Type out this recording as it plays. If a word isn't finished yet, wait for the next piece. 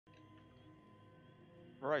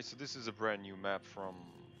Right, so this is a brand new map from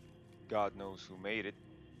God knows who made it.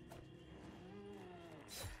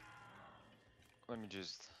 Let me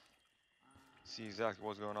just see exactly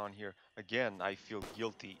what's going on here. Again, I feel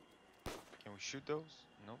guilty. Can we shoot those?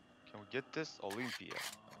 Nope. Can we get this? Olympia.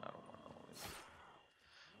 I don't want Olympia.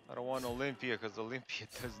 I don't want Olympia because Olympia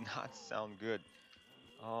does not sound good.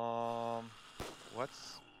 Um,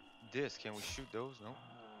 what's this? Can we shoot those? Nope.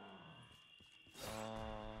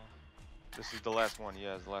 This is the last one.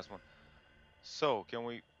 Yeah, it's the last one. So, can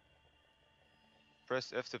we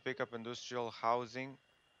press F to pick up industrial housing?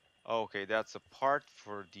 Okay, that's a part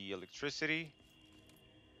for the electricity.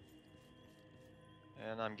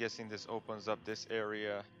 And I'm guessing this opens up this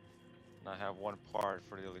area. And I have one part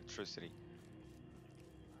for the electricity.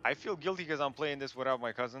 I feel guilty because I'm playing this without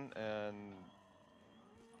my cousin. And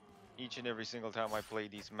each and every single time I play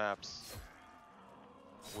these maps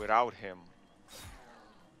without him,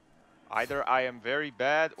 either I am very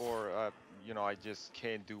bad or, I just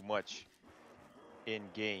can't do much in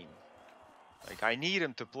game. Like, I need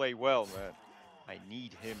him to play well, man. I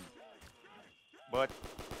need him. But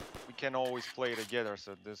we can always play together,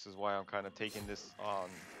 so this is why I'm kind of taking this on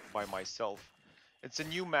by myself. It's a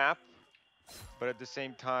new map, but at the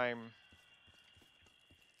same time,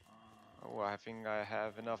 oh, I think I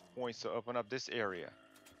have enough points to open up this area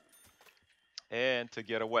and to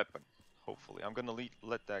get a weapon. Hopefully, I'm gonna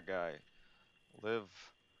let that guy live.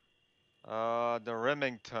 The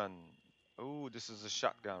Remington. Oh, this is a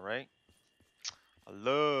shotgun, right? I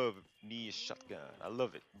love me a shotgun. I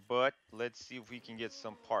love it. But let's see if we can get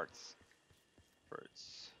some parts.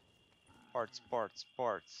 Parts.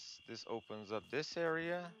 Parts. This opens up this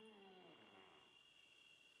area.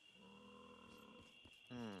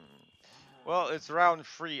 Hmm. Well, it's round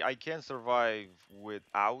free. I can survive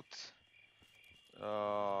without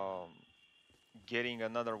um, getting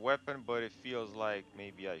another weapon, but it feels like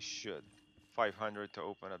maybe I should. 500 to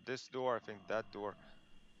open up this door. I think that door.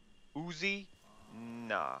 Uzi?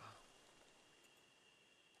 Nah.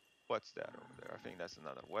 What's that over there? I think that's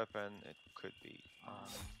another weapon. It could be.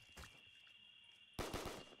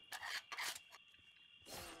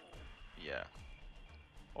 Yeah.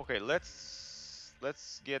 Okay,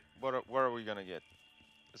 let's get what are we gonna get?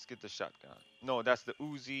 Let's get the shotgun. No, that's the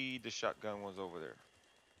Uzi. The shotgun was over there.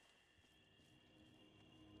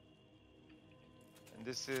 And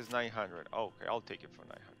this is 900. Okay, I'll take it for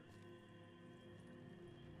 900.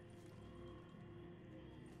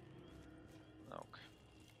 Okay.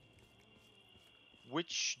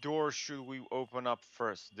 Which door should we open up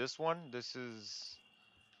first? This one? This is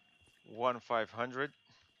 1500.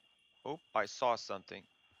 Oh, I saw something.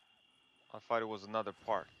 I thought it was another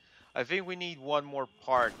part. I think we need one more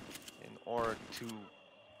part in order to...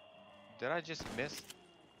 Did I just miss?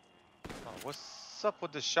 Oh, what's up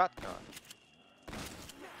with the shotgun?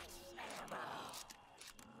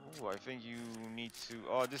 Ooh, I think you need to...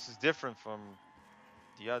 Oh, this is different from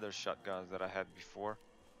the other shotguns that I had before.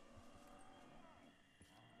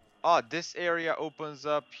 Ah, this area opens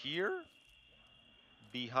up here?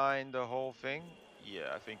 Behind the whole thing?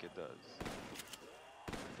 Yeah, I think it does.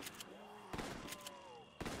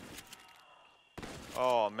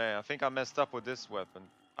 Oh man, I think I messed up with this weapon.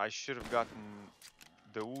 I should have gotten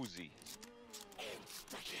the Uzi.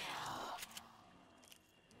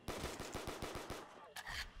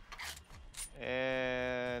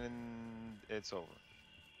 And it's over.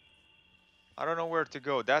 I don't know where to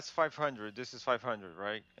go. That's 500. This is 500,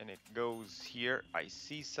 right? And it goes here. I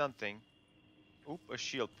see something. Oop, a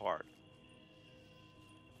shield part.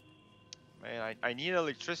 Man, I need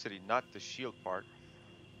electricity, not the shield part.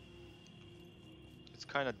 It's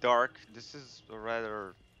kind of dark. This is a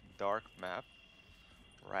rather dark map.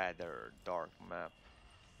 Rather dark map.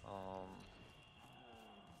 Um,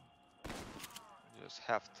 just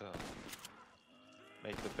have to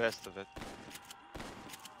make the best of it.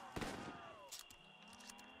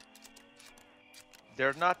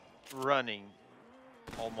 They're not running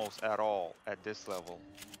almost at all at this level,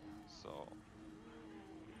 so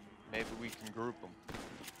maybe we can group them.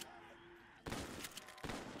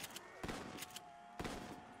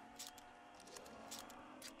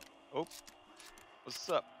 Oh, what's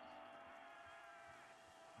up?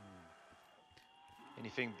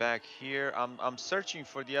 Anything back here? I'm searching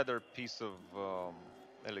for the other piece of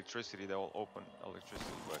electricity that will open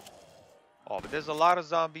electricity, but oh, but there's a lot of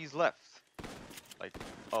zombies left, like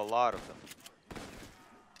a lot of them.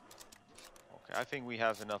 Okay, I think we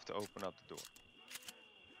have enough to open up the door.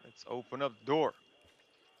 Let's open up the door.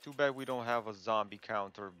 Too bad we don't have a zombie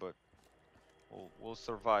counter, but we'll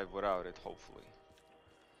survive without it, hopefully.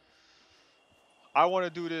 I want to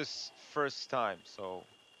do this first time, so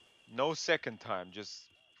No second time, just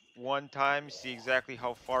one time, see exactly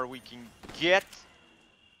how far we can get.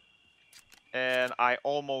 And I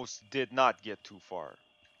almost did not get too far.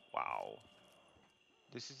 Wow.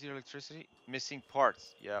 This is the electricity? Missing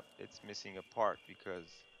parts. Yep, it's missing a part because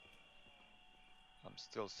I'm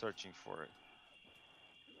still searching for it.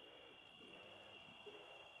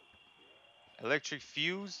 Electric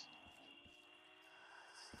fuse?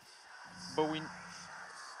 But we...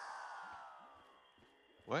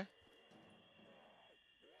 What?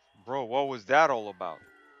 Bro, what was that all about?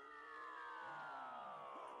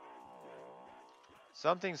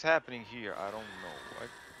 Something's happening here. I don't know what.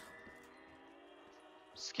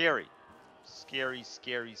 Scary. Scary,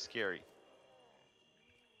 scary, scary.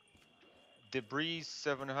 Debris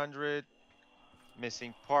 700.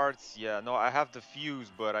 Missing parts. Yeah, no, I have the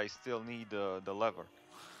fuse, but I still need the lever.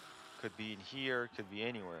 Could be in here, could be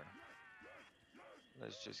anywhere.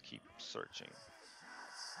 Let's just keep searching.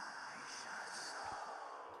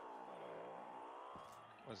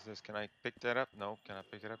 What's this? Can I pick that up? No. Can I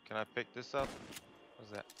pick it up? Can I pick this up?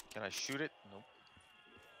 What's that? Can I shoot it? Nope.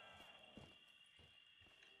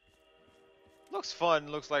 Looks fun.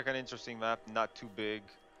 Looks like an interesting map. Not too big.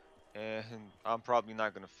 And I'm probably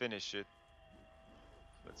not going to finish it.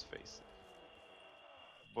 Let's face it.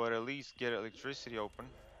 But at least get electricity open.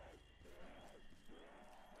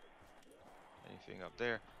 Anything up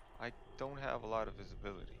there? I don't have a lot of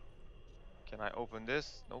visibility. Can I open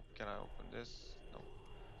this? Nope. Can I open this? Nope.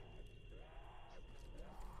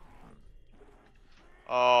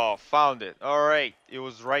 Oh, found it. All right. It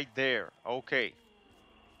was right there. Okay.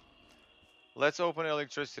 Let's open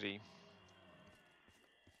electricity.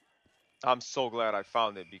 I'm so glad I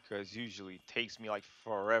found it because usually it takes me like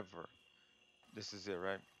forever. This is it,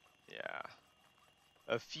 right? Yeah.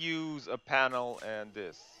 A fuse, a panel, and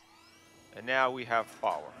this. And now we have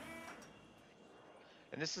power.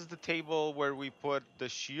 And this is the table where we put the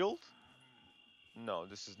shield? No,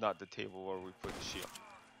 this is not the table where we put the shield.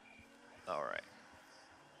 Alright.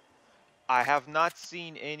 I have not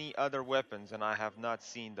seen any other weapons, and I have not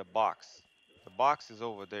seen the box. The box is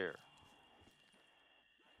over there.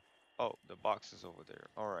 Oh, the box is over there.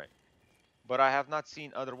 Alright. But I have not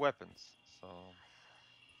seen other weapons. So...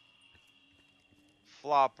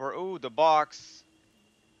 Flopper. Ooh, the box.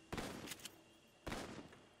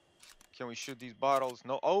 Can we shoot these bottles?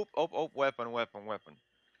 No. Oh, oh, oh, weapon, weapon, weapon.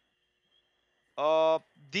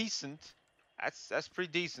 Decent. That's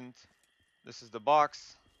pretty decent. This is the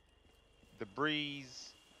box. The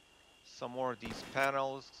breeze. Some more of these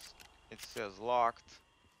panels. It says locked.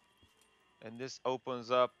 And this opens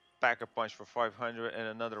up Pack-a-Punch for 500 and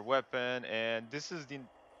another weapon. And this is the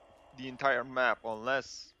entire map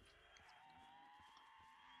unless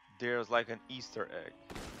there's like an Easter egg.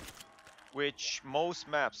 Which most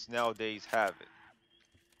maps nowadays have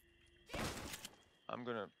it. I'm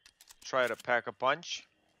gonna try to Pack-a-Punch.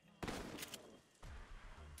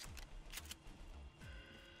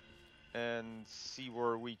 And see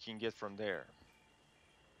where we can get from there.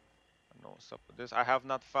 I know what's up with this. I have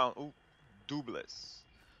not found... Ooh, Doubles.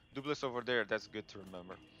 Doubles over there. That's good to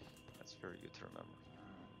remember. That's very good to remember.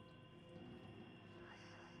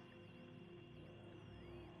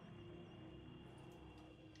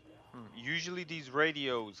 Usually these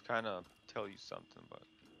radios kind of tell you something, but...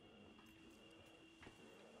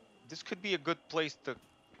 This could be a good place to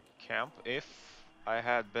camp if I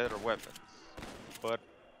had better weapons. But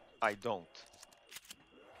I don't.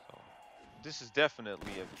 So, this is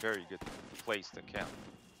definitely a very good place to camp.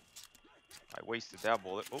 I wasted that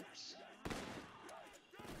bullet. Oops.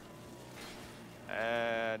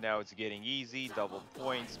 And now it's getting easy. Double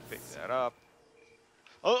points. Pick that up.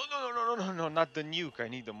 Oh, no, no, no, no, no, no. Not the nuke. I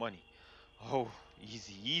need the money. Oh,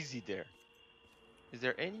 easy, easy there. Is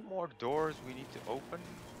there any more doors we need to open?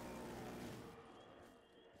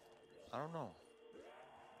 I don't know.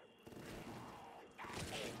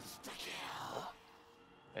 Oh.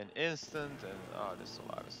 An instant and... Oh, there's a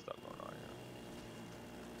lot of stuff going on here.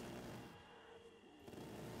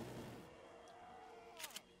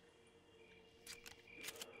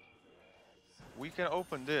 We can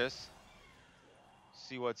open this.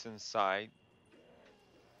 See what's inside.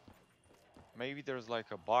 Maybe there's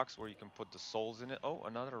like a box where you can put the souls in it. Oh,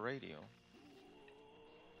 another radio.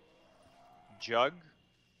 Jug.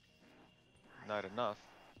 Not enough.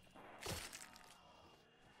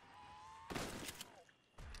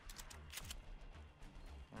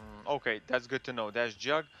 Okay, that's good to know. That's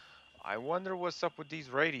jug. I wonder what's up with these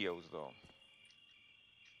radios though.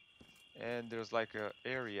 And there's like a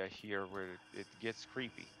area here where it gets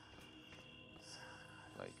creepy.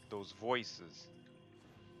 Like those voices.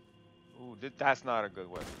 Ooh, that's not a good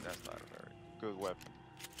weapon. That's not a very good weapon.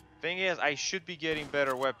 Thing is, I should be getting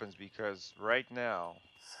better weapons because right now...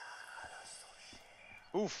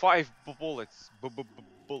 Ooh, 5 bullets.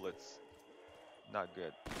 Bullets. Not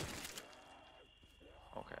good.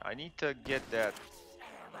 Okay, I need to get that.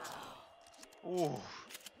 Ooh.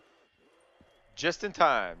 Just in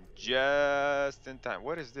time. Just in time.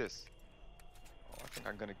 What is this? Oh, I think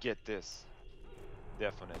I'm gonna get this.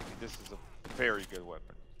 Definitely. This is a very good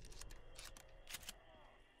weapon.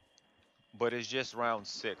 But it's just round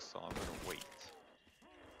 6, so I'm gonna wait.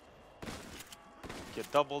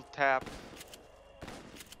 Get double tap.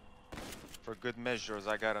 For good measures,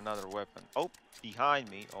 I got another weapon. Oh, behind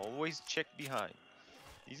me. Always check behind.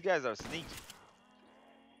 These guys are sneaky.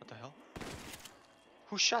 What the hell?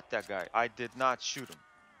 Who shot that guy? I did not shoot him.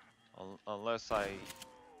 Unless I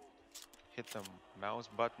hit the mouse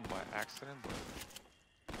button by accident.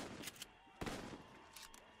 But...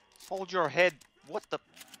 Hold your head. What the...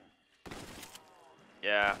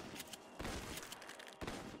 Yeah.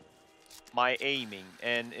 My aiming.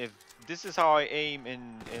 And if this is how I aim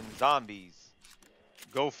in zombies,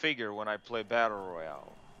 go figure when I play Battle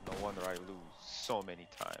Royale. No wonder I lose so many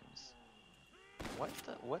times.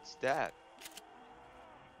 What's that?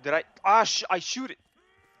 Did I... Ah, I shoot it.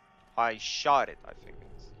 I shot it, I think.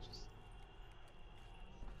 It's just...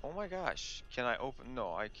 Oh my gosh. Can I open...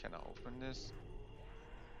 No, I cannot open this.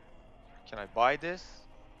 Can I buy this?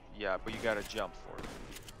 Yeah, but you gotta jump for it.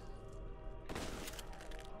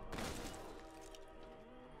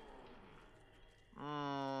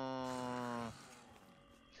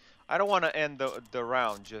 I don't want to end the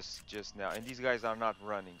round just now. And these guys are not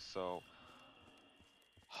running, so...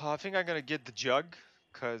 I think I'm gonna get the jug,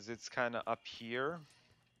 because it's kind of up here.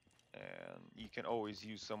 And you can always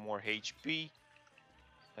use some more HP.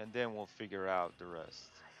 And then we'll figure out the rest.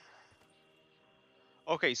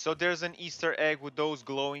 Okay, so there's an Easter egg with those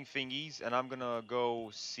glowing thingies, and I'm gonna go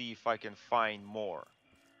see if I can find more.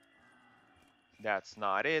 That's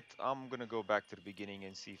not it. I'm gonna go back to the beginning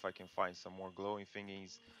and see if I can find some more glowing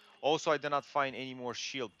thingies. Also, I did not find any more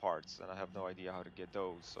shield parts, and I have no idea how to get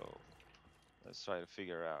those, so let's try to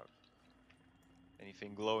figure out.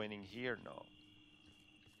 Anything glowing in here? No.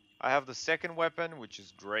 I have the second weapon, which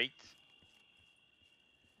is great.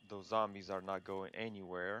 Those zombies are not going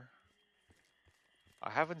anywhere.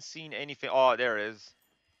 I haven't seen anything. Oh, there it is.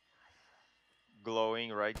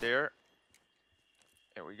 Glowing right there.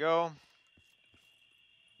 There we go.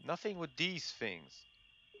 Nothing with these things.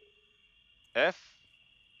 F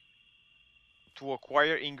to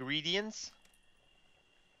acquire ingredients.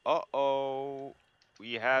 Uh-oh.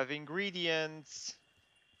 We have ingredients.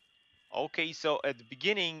 Okay, so at the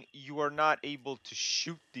beginning, you are not able to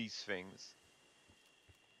shoot these things.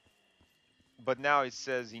 But now it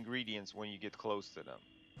says ingredients when you get close to them.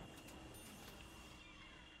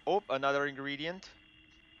 Oh, another ingredient.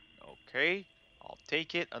 Okay, I'll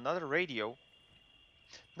take it. Another radio.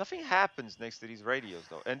 Nothing happens next to these radios,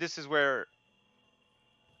 though. And this is where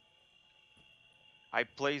I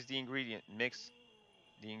place the ingredient. Mix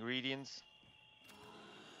the ingredients.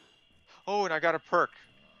 Oh, and I got a perk.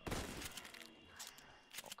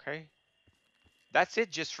 Okay. That's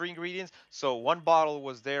it, just 3 ingredients. So 1 bottle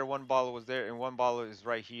was there, 1 bottle was there, and 1 bottle is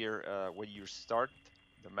right here when you start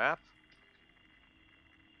the map.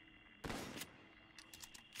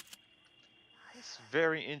 It's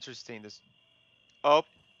very interesting. This... Oh,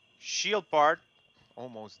 shield part.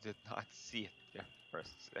 Almost did not see it there for a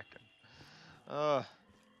second.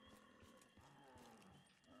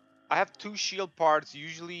 I have 2 shield parts.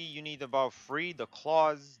 Usually you need about 3. The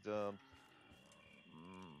claws, the...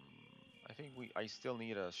 I think I still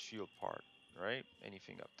need a shield part, right?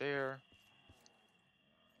 Anything up there?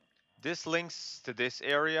 This links to this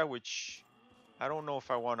area, which I don't know if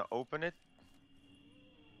I want to open it.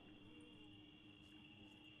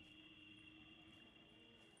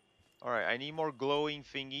 Alright, I need more glowing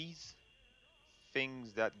thingies.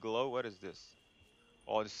 Things that glow. What is this?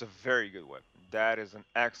 Oh, this is a very good weapon. That is an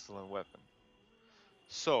excellent weapon.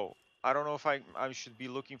 So, I don't know if I should be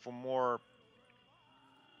looking for more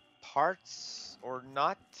parts or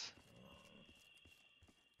not.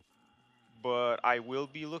 But I will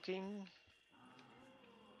be looking.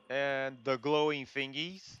 And the glowing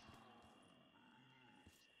thingies.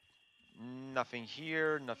 Nothing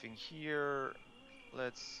here, nothing here.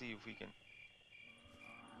 Let's see if we can...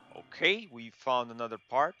 Okay, we found another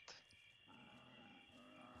part.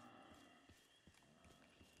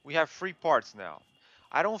 We have 3 parts now.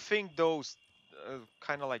 I don't think those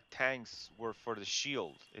kind of like tanks were for the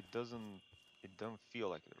shield. It don't feel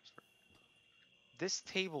like it was. This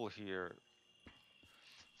table here.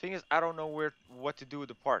 Thing is, I don't know what to do with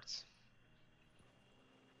the parts.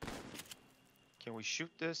 Can we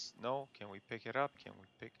shoot this? No. Can we pick it up? Can we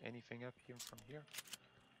pick anything up here from here?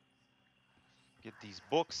 Get these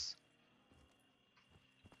books.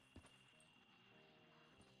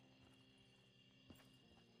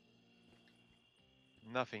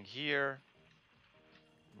 Nothing here.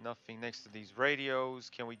 Nothing next to these radios.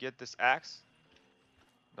 Can we get this axe?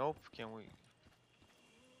 Nope. Can we?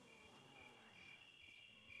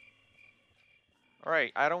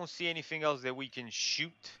 Alright, I don't see anything else that we can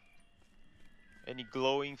shoot. Any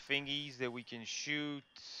glowing thingies that we can shoot.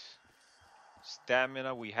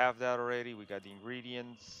 Stamina, we have that already. We got the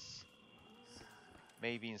ingredients.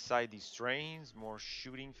 Maybe inside these trains, more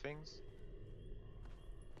shooting things.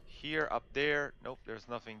 Here, up there. Nope, there's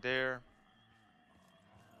nothing there.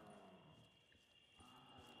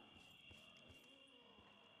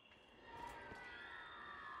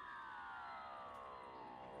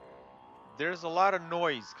 There's a lot of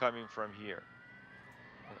noise coming from here.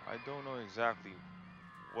 I don't know exactly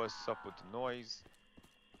what's up with the noise.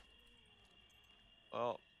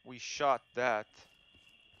 Well, we shot that.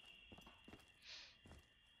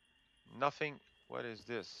 Nothing. What is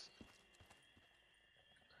this?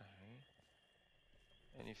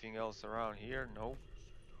 Okay. Anything else around here? Nope.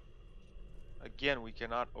 Again, we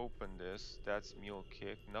cannot open this. That's mule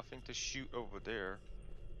kick. Nothing to shoot over there.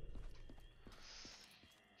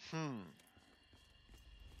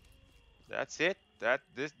 That's it.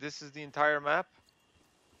 This is the entire map.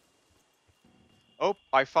 Oh,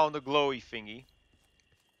 I found a glowy thingy.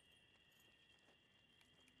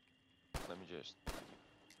 Let me just.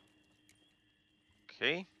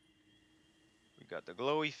 Okay. We got the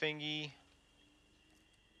glowy thingy.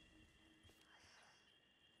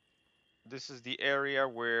 This is the area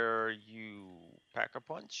where you pack a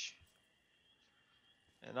punch.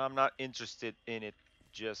 And I'm not interested in it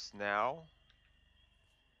just now,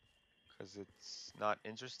 because it's not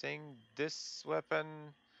interesting. This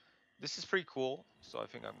weapon, this is pretty cool, so I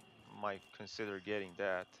think I might consider getting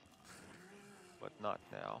that, but not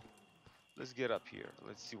now. Let's get up here.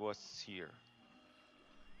 Let's see what's here.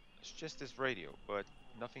 It's just this radio, but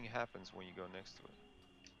nothing happens when you go next to it.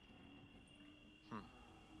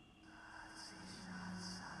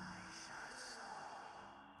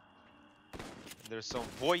 There's some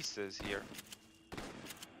voices here.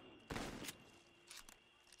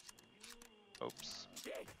 Oops.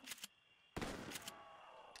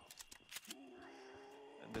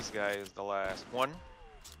 And this guy is the last one.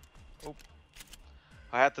 Oh.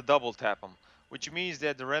 I had to double tap him, which means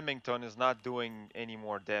that the Remington is not doing any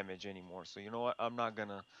more damage anymore. So you know what? I'm not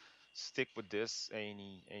gonna stick with this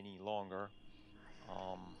any longer.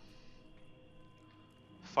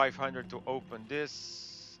 500 to open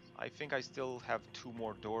this. I think I still have 2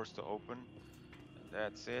 more doors to open. And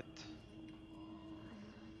that's it.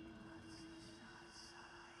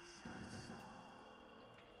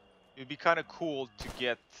 It'd be kind of cool to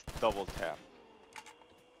get double tap.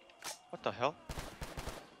 What the hell?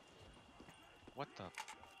 What the?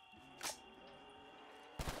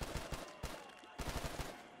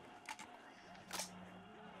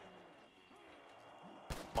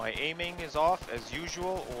 My aiming is off as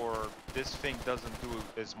usual, or this thing doesn't do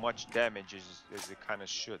as much damage as it kind of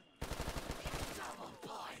should.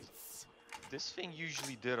 This thing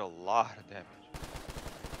usually did a lot of damage.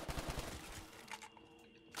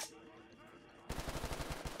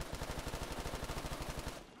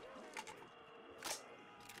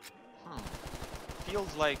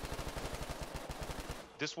 Feels like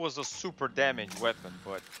this was a super damage weapon,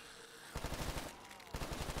 but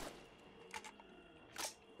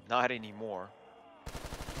not anymore.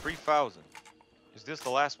 3,000. Is this the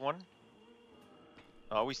last one?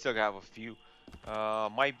 We still have a few.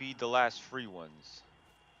 Might be the last free ones.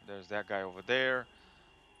 There's that guy over there.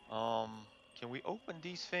 Can we open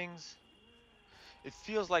these things? It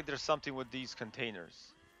feels like there's something with these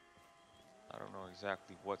containers. I don't know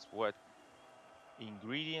exactly what's what.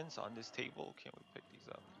 Ingredients on this table. Can we pick these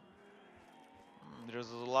up?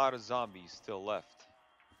 There's a lot of zombies still left.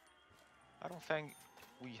 I don't think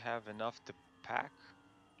we have enough to pack.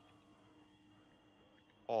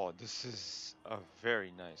 Oh, this is a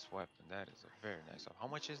very nice weapon. That is a very nice weapon. How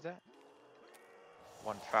much is that?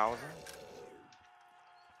 1,000?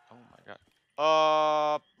 Oh my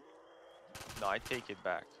god. No, I take it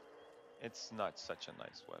back. It's not such a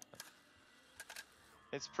nice weapon.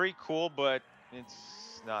 It's pretty cool, but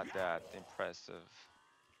it's not that impressive.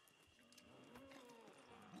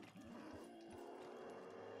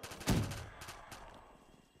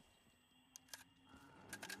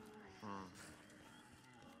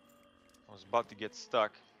 I was about to get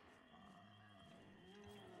stuck.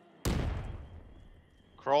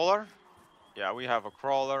 Crawler? Yeah, we have a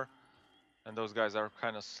crawler. And those guys are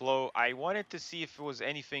kind of slow. I wanted to see if it was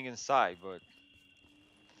anything inside, but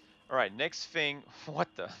all right. Next thing, what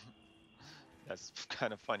the? That's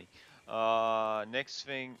kind of funny. Next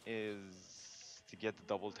thing is to get the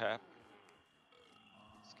double tap.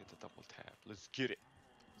 Let's get the double tap. Let's get it.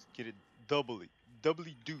 Let's get it doubly.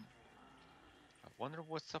 Doubly do. I wonder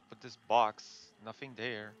what's up with this box. Nothing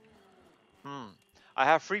there. Hmm. I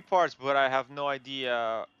have three parts, but I have no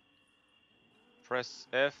idea. Press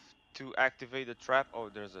F to activate the trap. Oh,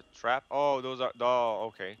 there's a trap. Oh, those are. Oh,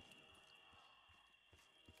 okay.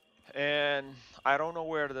 And I don't know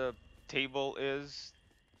where the table is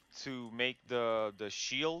to make the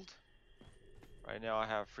shield. Right now I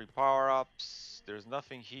have three power-ups. There's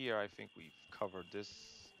nothing here. I think we've covered this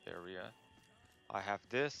area. I have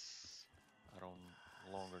this. I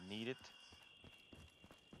don't longer need it.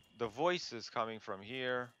 The voice is coming from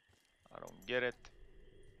here. I don't get it.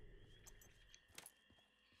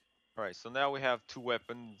 Alright, so now we have two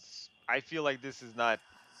weapons. I feel like this is not...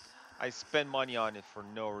 I spend money on it for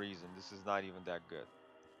no reason. This is not even that good.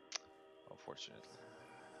 Unfortunately.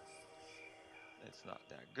 It's not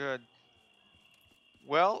that good.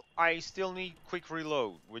 Well, I still need quick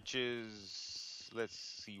reload, which is... Let's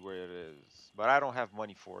see where it is. But I don't have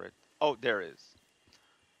money for it. Oh, there it is.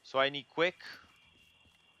 So I need quick.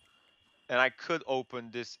 And I could open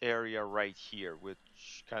this area right here, which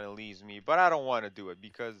kind of leaves me. But I don't want to do it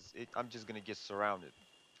because I'm just going to get surrounded.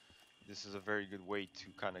 This is a very good way to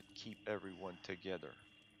kind of keep everyone together.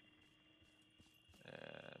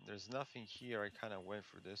 And there's nothing here. I kind of went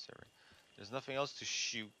for this area. There's nothing else to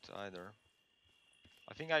shoot either.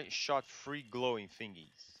 I think I shot 3 glowing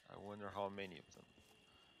thingies. I wonder how many of them.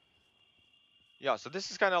 Yeah, so this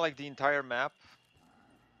is kind of like the entire map.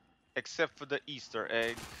 Except for the Easter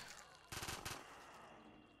egg.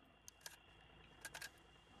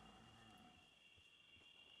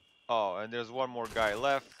 Oh, and there's one more guy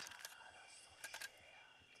left.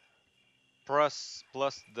 Plus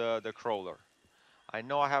the crawler. I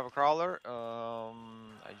know I have a crawler.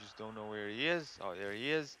 I just don't know where he is. Oh, there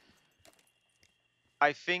he is.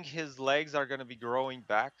 I think his legs are gonna be growing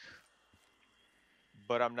back,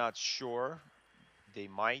 but I'm not sure. They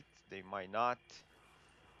might not.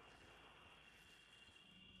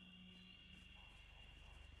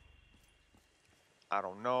 I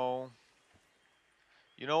don't know.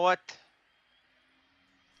 You know what?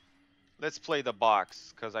 Let's play the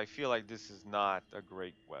box, because I feel like this is not a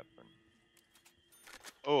great weapon.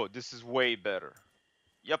 Oh, this is way better.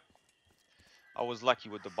 Yep. I was lucky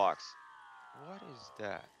with the box. What is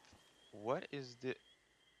that? What is the...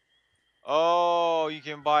 Oh, you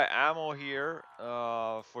can buy ammo here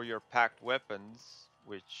for your packed weapons,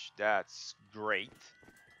 which that's great.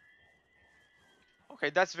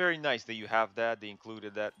 Okay, that's very nice that you have that. They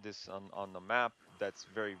included this on the map. That's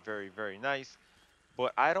very, very, very nice.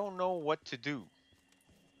 But I don't know what to do.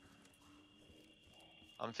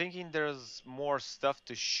 I'm thinking there's more stuff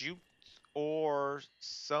to shoot or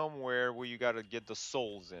somewhere where you gotta get the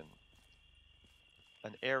souls in.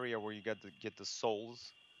 An area where you got to get the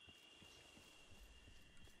souls.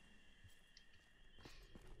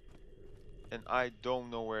 And I don't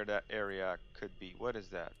know where that area could be. What is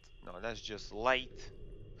that? No, that's just light.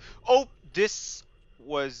 Oh, this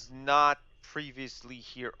was not previously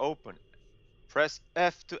here open. Press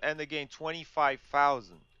F to end the game.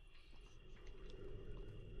 25,000.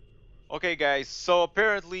 Okay, guys. So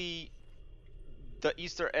apparently the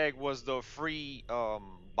Easter egg was the free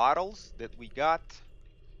bottles that we got.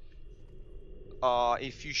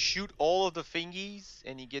 If you shoot all of the thingies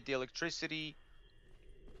and you get the electricity,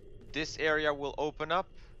 this area will open up.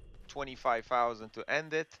 25,000 to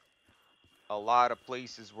end it. A lot of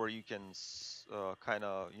places where you can kind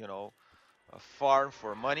of, you know, farm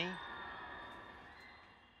for money.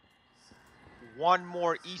 One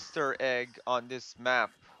more Easter egg on this map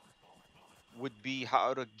would be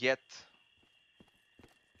how to get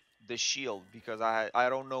the shield, because I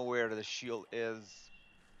don't know where the shield is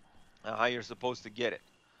and how you're supposed to get it.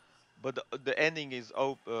 But the ending is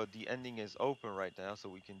open right now, so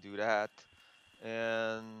we can do that.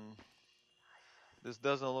 And this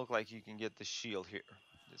doesn't look like you can get the shield here.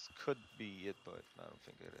 This could be it, but I don't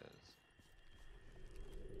think it is.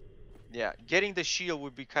 Yeah, getting the shield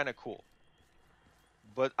would be kind of cool.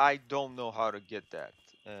 But I don't know how to get that.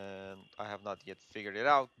 And I have not yet figured it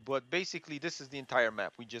out. But basically, this is the entire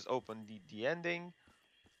map. We just opened the ending.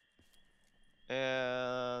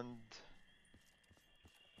 And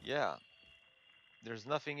yeah, there's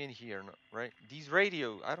nothing in here, right? These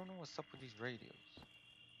radios, I don't know what's up with these radios.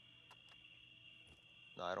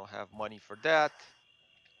 No, I don't have money for that.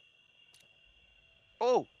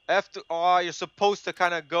 Oh, F to R, you're supposed to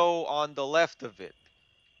kind of go on the left of it.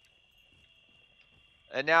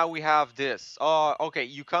 And now we have this. Okay,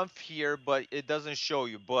 you come here, but it doesn't show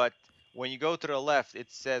you. But when you go to the left,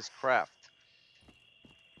 it says craft.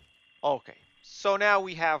 Okay, so now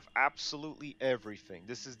we have absolutely everything.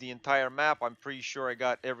 This is the entire map. I'm pretty sure I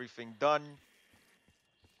got everything done.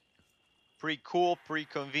 Pretty cool, pretty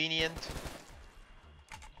convenient.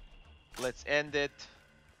 Let's end it.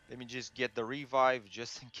 Let me just get the revive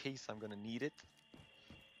just in case I'm gonna need it.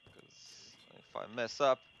 Because if I mess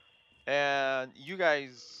up, and you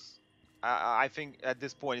guys, I think at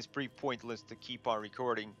this point it's pretty pointless to keep on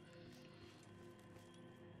recording.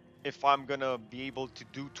 If I'm gonna be able to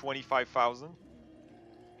do 25,000,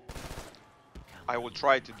 I will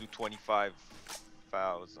try to do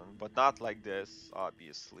 25,000, but not like this,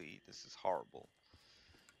 obviously. This is horrible.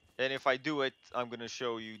 And if I do it, I'm gonna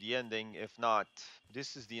show you the ending. If not,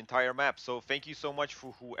 this is the entire map. So thank you so much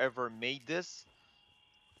for whoever made this.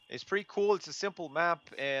 It's pretty cool. It's a simple map,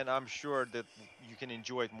 and I'm sure that you can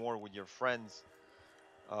enjoy it more with your friends.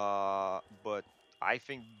 But I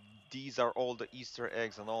think these are all the Easter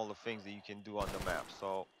eggs and all the things that you can do on the map.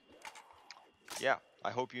 So yeah,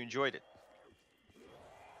 I hope you enjoyed it.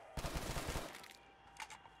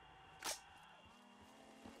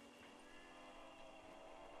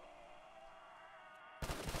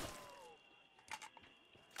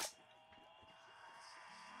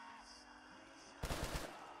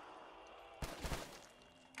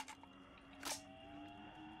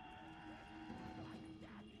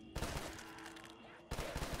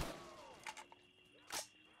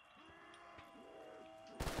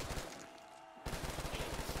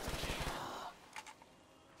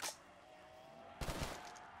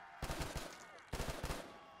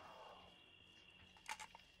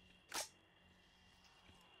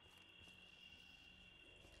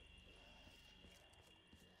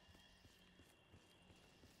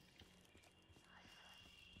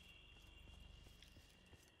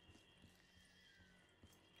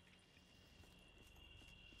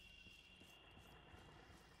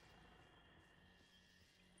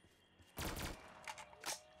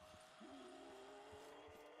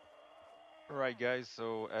 Alright guys,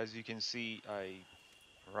 so as you can see, I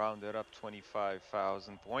rounded up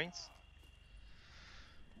 25,000 points.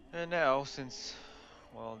 And now, since,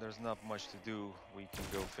 well, there's not much to do, we can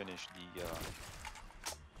go finish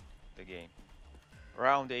the game.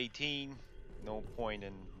 Round 18, no point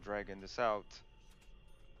in dragging this out.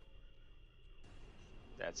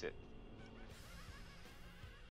 That's it.